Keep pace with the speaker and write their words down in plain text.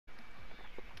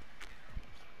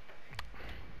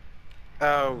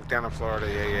Oh, down in Florida,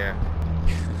 yeah.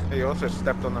 You also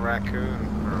stepped on the raccoon,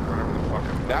 or whatever the fuck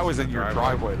it was. That was in your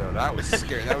driveway, though. That was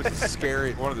scary. That was a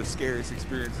scary, one of the scariest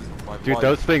experiences of my life. Dude,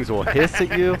 those things will hiss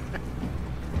at you.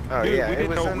 Oh, Dude, yeah, we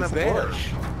didn't know it was there.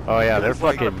 Oh, yeah, they're was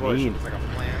like fucking mean. It was like a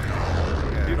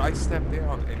plant. Yeah. Dude, I stepped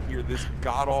down and hear this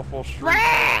god-awful shriek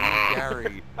from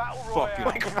Gary fucking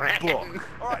book.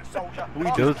 Alright, soldier. We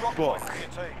Those- just book.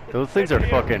 Those things are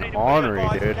fucking ornery,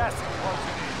 dude.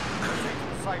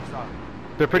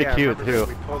 They're pretty Yeah, I cute, remember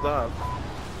too. We pulled up.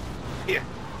 Yeah.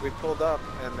 We pulled up,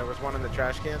 and there was one in the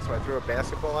trash can, so I threw a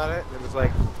basketball at it, and it was like,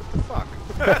 what the fuck?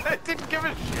 I didn't give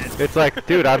a shit. It's like,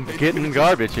 dude, I'm getting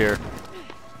garbage here.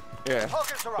 Yeah,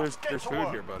 there's food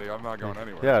here, buddy. I'm not going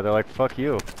anywhere. Yeah, they're like, fuck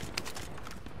you.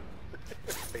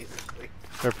 Basically.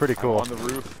 They're pretty I'm cool. on the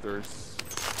roof. There's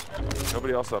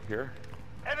nobody else up here.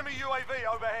 Enemy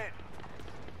UAV overhead.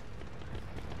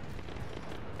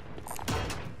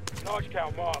 Large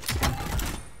cow marked.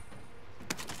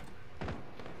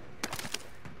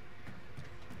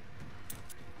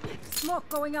 Smoke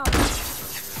going up.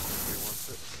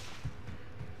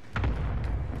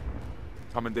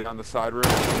 Coming down the side room.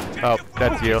 Oh,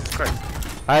 that's you.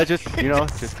 I just,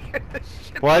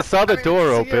 well, I saw the door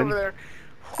open.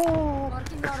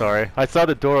 Marking our- Sorry. I saw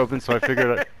the door open, so I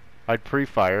figured I'd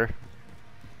pre-fire.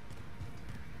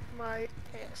 My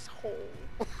asshole.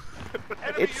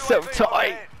 It's so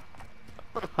tight.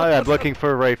 Hi, I'm looking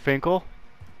for Ray Finkel.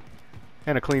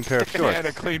 And a clean pair of shorts. And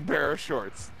a clean pair of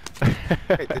shorts.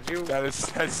 Hey, did you? That's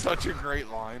such a great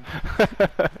line. You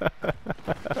can't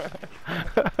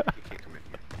come in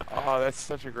here. Oh, that's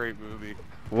such a great movie.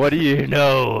 What do you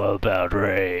know about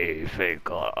Ray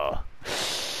Finkel?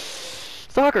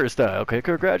 Soccer style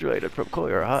kicker graduated from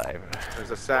Collier High.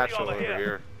 There's a satchel over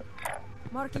here. I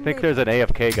Marking think radar. there's an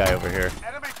AFK guy over here.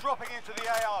 Enemy dropping into the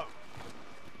AO.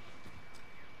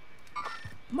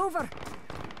 Mover.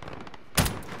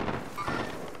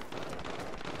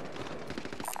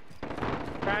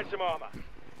 Found some armor.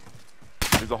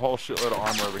 There's a whole shitload of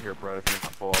armor over here, Brett, if you're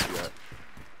not full up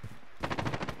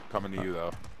yet. Coming to you,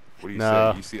 though. What do you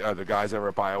No. say? You see the guys over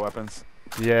at Bioweapons?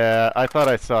 Yeah, I thought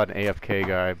I saw an AFK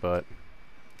guy, but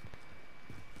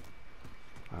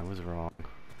I was wrong.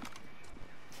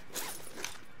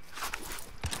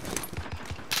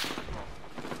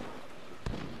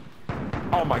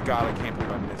 Oh my god, I can't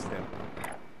believe I missed him.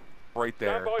 Right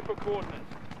there. Stand by for coordinates.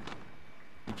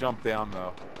 He jumped down,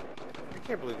 though. I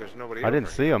can't believe there's nobody. I didn't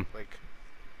over see here. him. Like,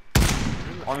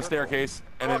 On the staircase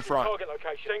and in front. Target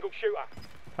location. Single shooter.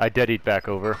 I deadied back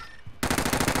over.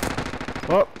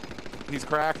 Oh, He's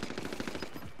cracked.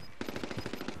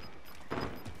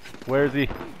 where is he?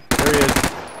 There he is.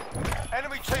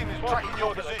 Enemy team is tracking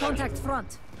your position. Contact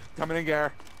front. Coming in,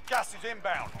 Gar. Gas is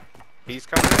inbound. he's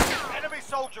coming in. Enemy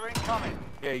soldier incoming.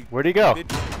 Yeah, Where'd he go?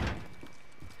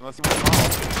 Unless he went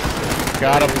off.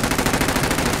 Got him.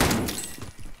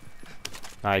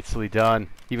 Nicely done.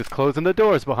 He was closing the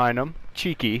doors behind him.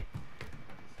 Cheeky.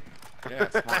 Yeah,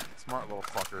 smart little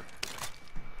fucker.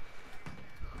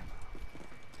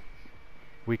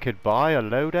 We could buy a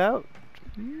loadout?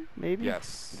 Maybe?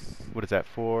 Yes. What is that?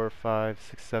 4, 5,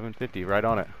 6, 7, 50. Right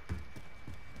on it.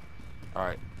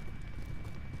 Alright.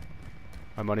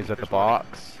 My money's at the Here's money.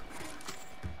 box.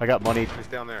 I got money. He's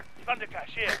down there. Thunder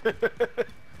cash here.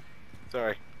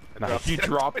 Sorry. I Nice. dropped You it.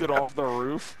 dropped it off the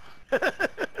roof?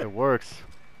 It works.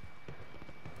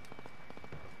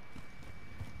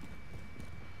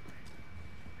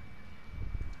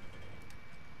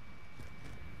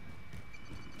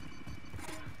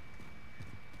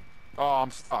 Oh,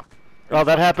 I'm stuck. Oh,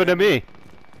 that happened to me.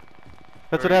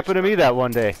 That's what Where are you happened to me that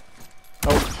one day. Oh,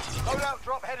 Loadout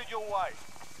drop headed your way.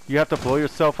 you have to blow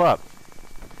yourself up.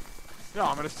 No,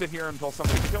 I'm gonna sit here until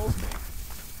somebody kills me.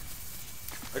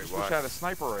 I Wait, just what? wish I had a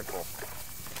sniper rifle.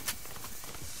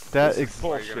 That This is ex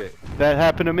bullshit. that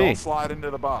happened to me. Don't slide into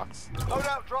the box.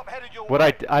 Loadout drop headed your What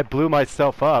way. I blew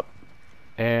myself up,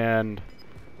 and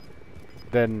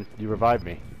then you revived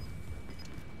me.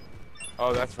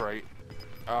 Oh, that's right.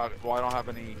 Well, I don't have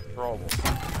any throwables.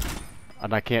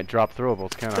 And I can't drop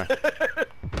throwables, can I?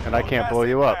 And I can't Gas blow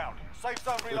you up. inbound. Safe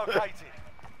zone relocated.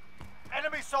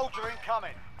 Enemy soldier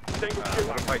incoming. Single What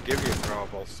shooter. if I give you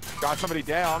throwables? Got somebody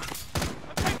down.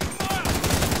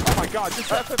 Oh my god, just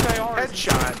FFAR.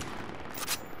 Headshot.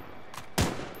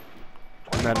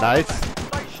 Isn't that nice?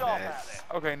 Stay sharp out Yes.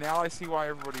 there. Okay, now I see why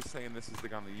everybody's saying this is the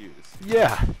gun to use.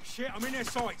 Yeah. Shit, I'm in their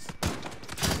sights.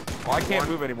 Well, I can't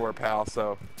move anymore, pal,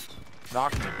 so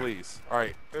knock me, please.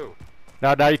 Alright. Ooh.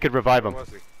 Now you could revive Where him. was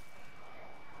he?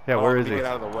 Yeah, Oh, where let is me he? get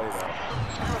out of the way, though.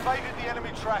 You evaded the enemy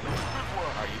track. Good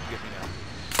work. Alright, you can get me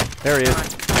now. There he is. In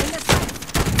the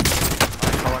sight.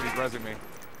 Alright, how long he's resing me?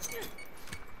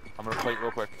 I'm gonna plate real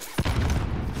quick.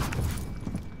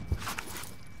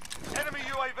 Enemy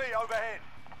UAV overhead.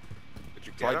 Did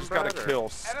you So I get him, just got a Brad, or- kill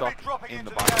Enemy stuck dropping in into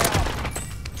the the body.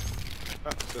 AO.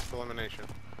 Oh, just elimination.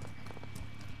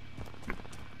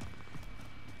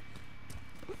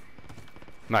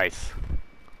 Nice.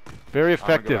 Very I'm gonna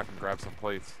go effective. back and grab some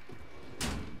plates.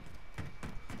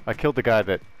 I killed the guy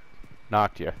that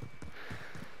knocked you.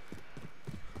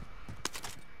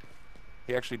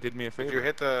 He actually did me a favor. Did you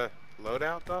hit the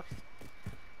loadout, Duff?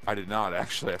 I did not,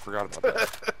 actually. I forgot about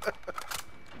that.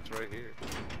 It's right here.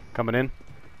 Coming in.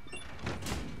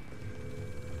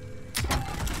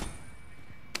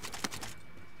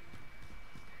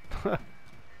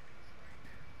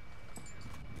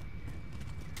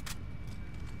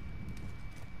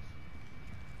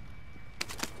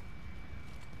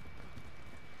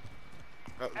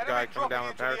 Oh, the Enemy guy coming dropping down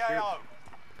with into the parachute. AO.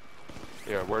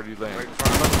 Yeah, where did he land? Right in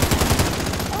front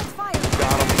of Hold fire.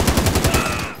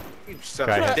 us. You son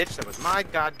Guy of a had- bitch, that was my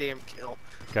goddamn kill.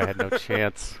 Guy had no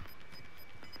chance.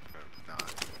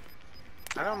 Not.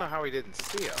 I don't know how he didn't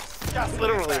see us. Gas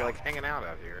Literally inbound. like hanging out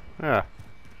out here. Yeah.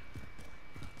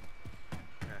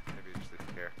 Maybe he just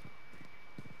didn't care.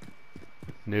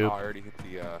 Oh, Noob. I already hit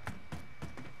the,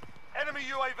 Enemy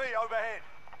UAV overhead.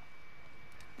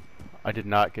 I did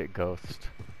not get ghost.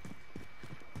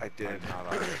 I did. not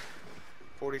on it.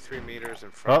 43 meters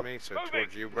in front of Oh. me, so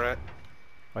towards you, Brett.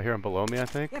 I hear him below me, I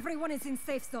think. Everyone is in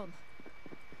safe zone.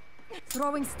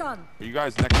 Throwing stun. Are you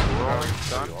guys next to the door?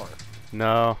 Done? You are.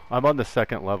 No, I'm on the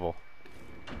second level.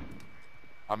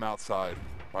 I'm outside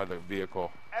by the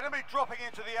vehicle. Enemy dropping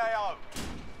into the AO.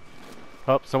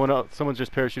 Oh, someone's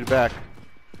just parachuted back.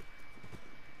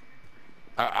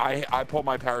 I pulled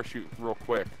my parachute real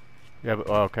quick. Yeah, but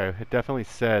oh, okay. It definitely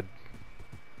said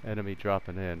enemy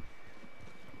dropping in.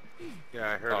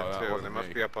 Yeah, I heard Oh, it that too. They wasn't must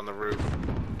me. be up on the roof.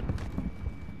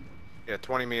 Yeah,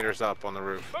 20 meters up on the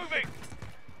roof. Moving.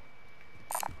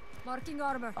 Marking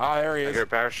armor. Ah, there he I is. hear a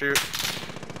parachute.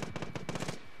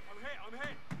 I'm hit.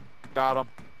 Got him.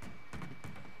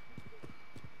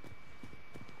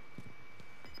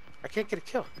 I can't get a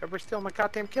kill. Everybody's stealing my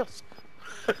goddamn kills.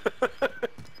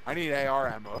 I need AR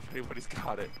ammo if anybody's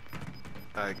got it.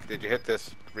 Did you hit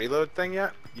this reload thing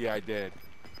yet? Yeah, I did.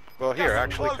 Well, here, Gas is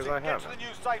actually, because closing. I Get have to it. the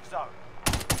new safe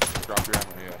zone. Drop your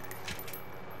ammo, yeah.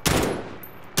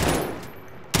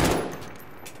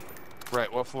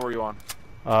 Right, what floor are you on?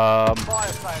 Fire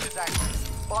sale is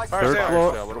active. Buy Fire Third sale.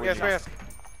 floor. What do we Yes, need? mask.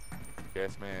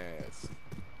 Gas mask.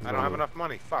 I don't have enough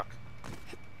money. Fuck.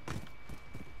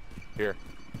 Here.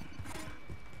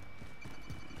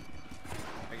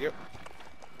 Thank you.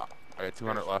 I got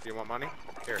 200 left. Do you want money?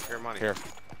 Here, money. Here.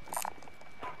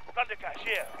 Thunder cash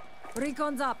here.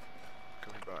 Recon's up.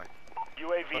 Come by.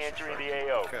 UAV entering the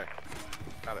AO. Okay.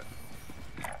 Got it.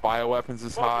 Bioweapons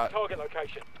is hot. Target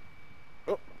location.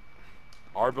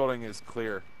 Our building is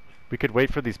clear. We could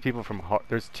wait for these people from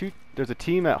there's a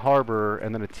team at Harbor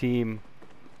and then a team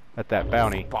at that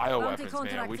bounty. Bioweapons, man.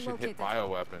 contract We should hit located.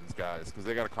 bioweapons, guys, because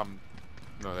they gotta come.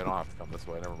 No, they don't have to come this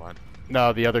way. Never mind.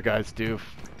 No, the other guys do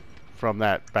from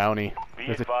that bounty. Be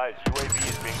There's a- advised, UAV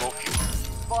is bingo fuel.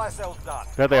 Fire sale's done.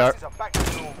 There they are. Prices back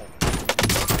to normal.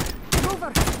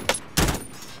 Mover.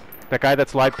 That guy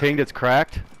that's live pinged, it's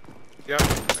cracked. Yep.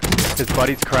 His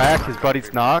buddy's cracked. His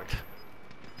buddy's knocked.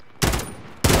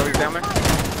 Oh, he's down there?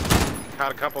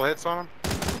 Had a couple hits on him.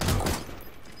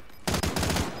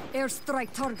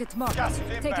 Airstrike target marked. Gas is Take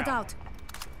it inbound. out.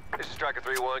 This is Striker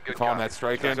 3-1, good Calling copy. that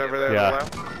strike in. He's over there Yeah.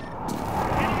 to the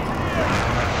left.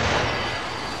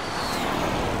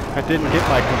 That didn't hit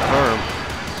my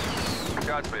confirm.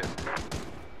 Godspeed.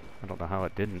 I don't know how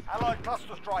it didn't. Allied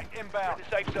cluster strike inbound.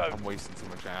 Safe zone. I'm wasting too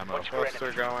much ammo.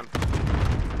 Cluster going.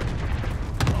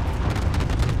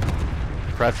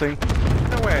 Pressing.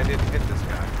 No way I didn't hit this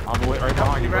guy. I'm right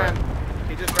behind He you, ran. Brent.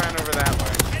 He just ran over that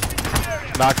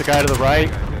way. Knocked the guy to the right.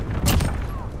 Yeah, I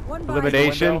did. One by.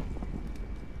 Elimination. window.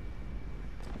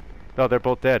 No, they're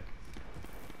both dead.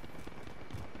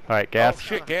 All right, Oh, gas.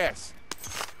 shit, gas.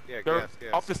 Yeah, They're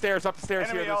gas. up the stairs here.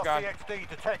 Enemy This guy. RCXD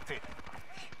detected.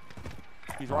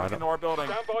 He's Oh, I running don't- into our building.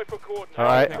 Stand by for coordinates. All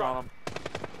right. Hang on him.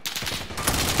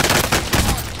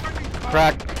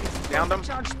 Cracked. Downed him.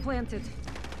 Charge planted.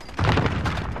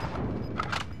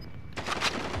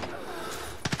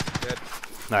 Dead.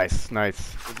 Nice,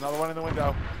 nice. There's another one in the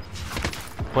window.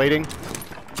 Plating.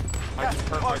 I Gas just is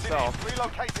hurt closing in. myself.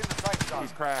 Relocating the safe zone.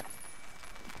 He's cracked.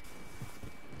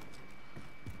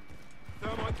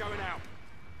 Thermite going out.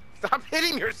 Stop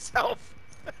hitting yourself.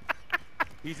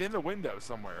 He's in the window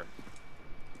somewhere.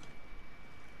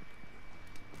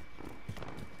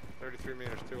 33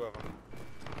 meters, two of them.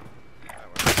 That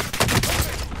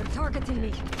way. They're targeting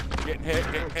me. Getting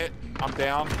hit, getting hit. I'm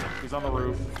down. He's on the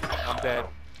roof. I'm dead.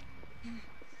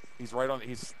 He's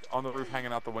on the roof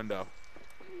hanging out the window.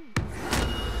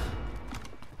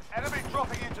 Enemy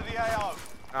dropping into the AO.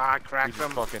 Ah, I He cracked just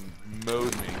him. fucking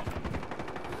mowed me.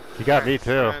 He got me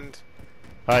too. And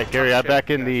Alright, Gary, I'm shit, back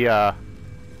in the okay.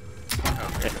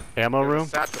 ammo room.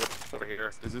 Satchel over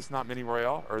here. Is this not Mini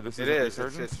Royale? Or this It is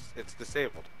is. It's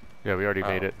disabled. Yeah, we already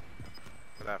made Oh. it.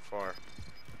 For that far.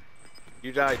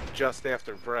 You died just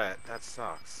after Brett. That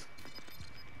sucks.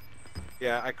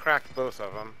 Yeah, I cracked both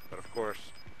of them, but of course.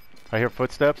 I hear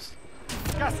footsteps.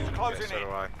 Gas is Yeah, closing so in. do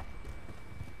I.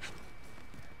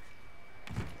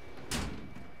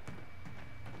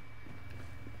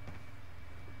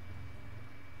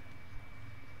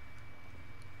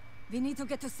 We need to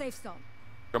get to safe zone.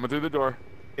 Coming through the door.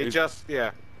 It He's- just,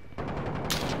 yeah.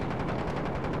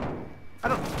 I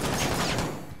don't.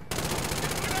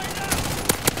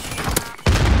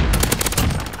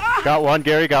 Got one,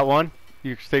 Gary, got one.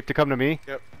 You safe to come to me?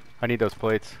 Yep. I need those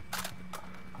plates.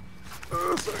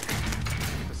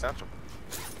 The satchel.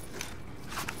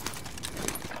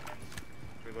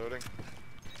 Reloading.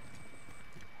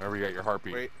 Wherever you got your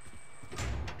heartbeat. Wait.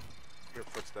 Your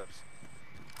footsteps.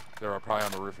 They're probably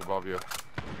on the roof above you.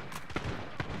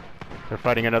 They're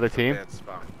fighting another team. Bad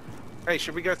spot. Hey,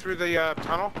 should we go through the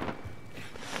tunnel?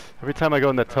 Every time I go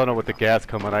in the tunnel with the gas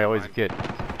coming, I always get...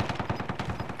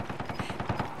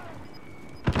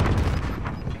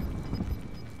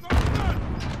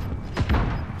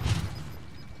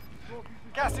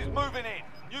 Gas is moving in.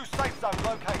 New safe zone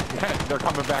located. They're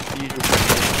coming back to you.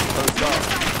 Close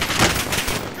up.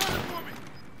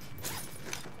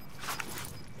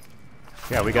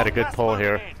 Yeah, we got a good Gas pull moving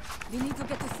here. in. We need to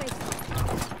get to safe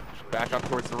zone. Back up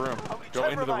towards the room. Only Go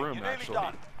 10 into the remain. room, You're nearly actually.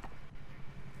 done.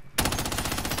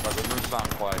 But the room's not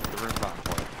in play. The room's not in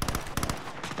play.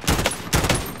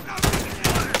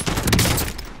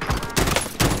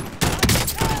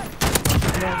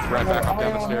 Right back up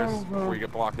down the stairs before you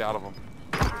get blocked out of them.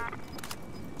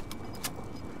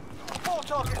 4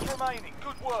 targets remaining.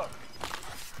 Good work.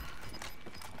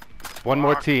 One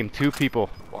more team, 2 people.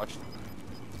 Watch.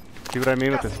 See what I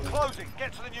mean with Gas this? is closing.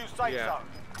 Get to the new safe Yeah. zone.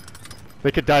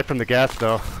 They could die from the gas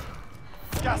though.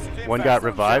 Gas is inbound. One got Zone's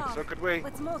revived. down. So could we.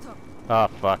 Let's motor. Oh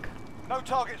fuck. No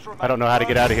targets remaining. I don't know how to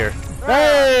get out of here.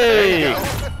 Hey!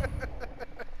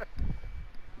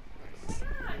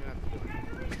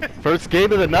 First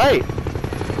game of the night.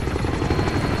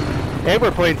 And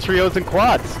we're playing trios and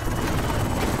quads.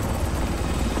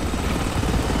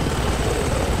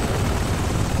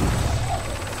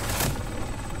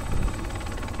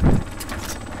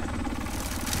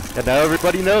 And now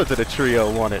everybody knows that a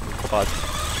trio won it in quads.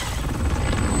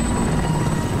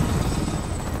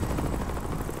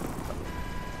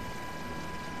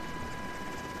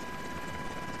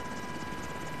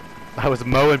 I was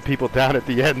mowing people down at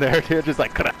the end there, dude. Just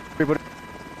like, everybody.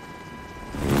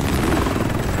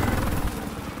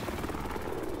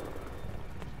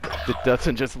 Did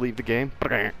Dutson just leave the game?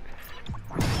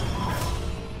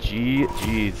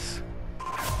 GG's.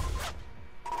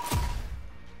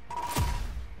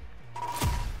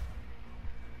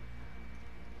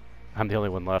 I'm the only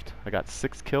one left. I got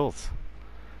 6 kills.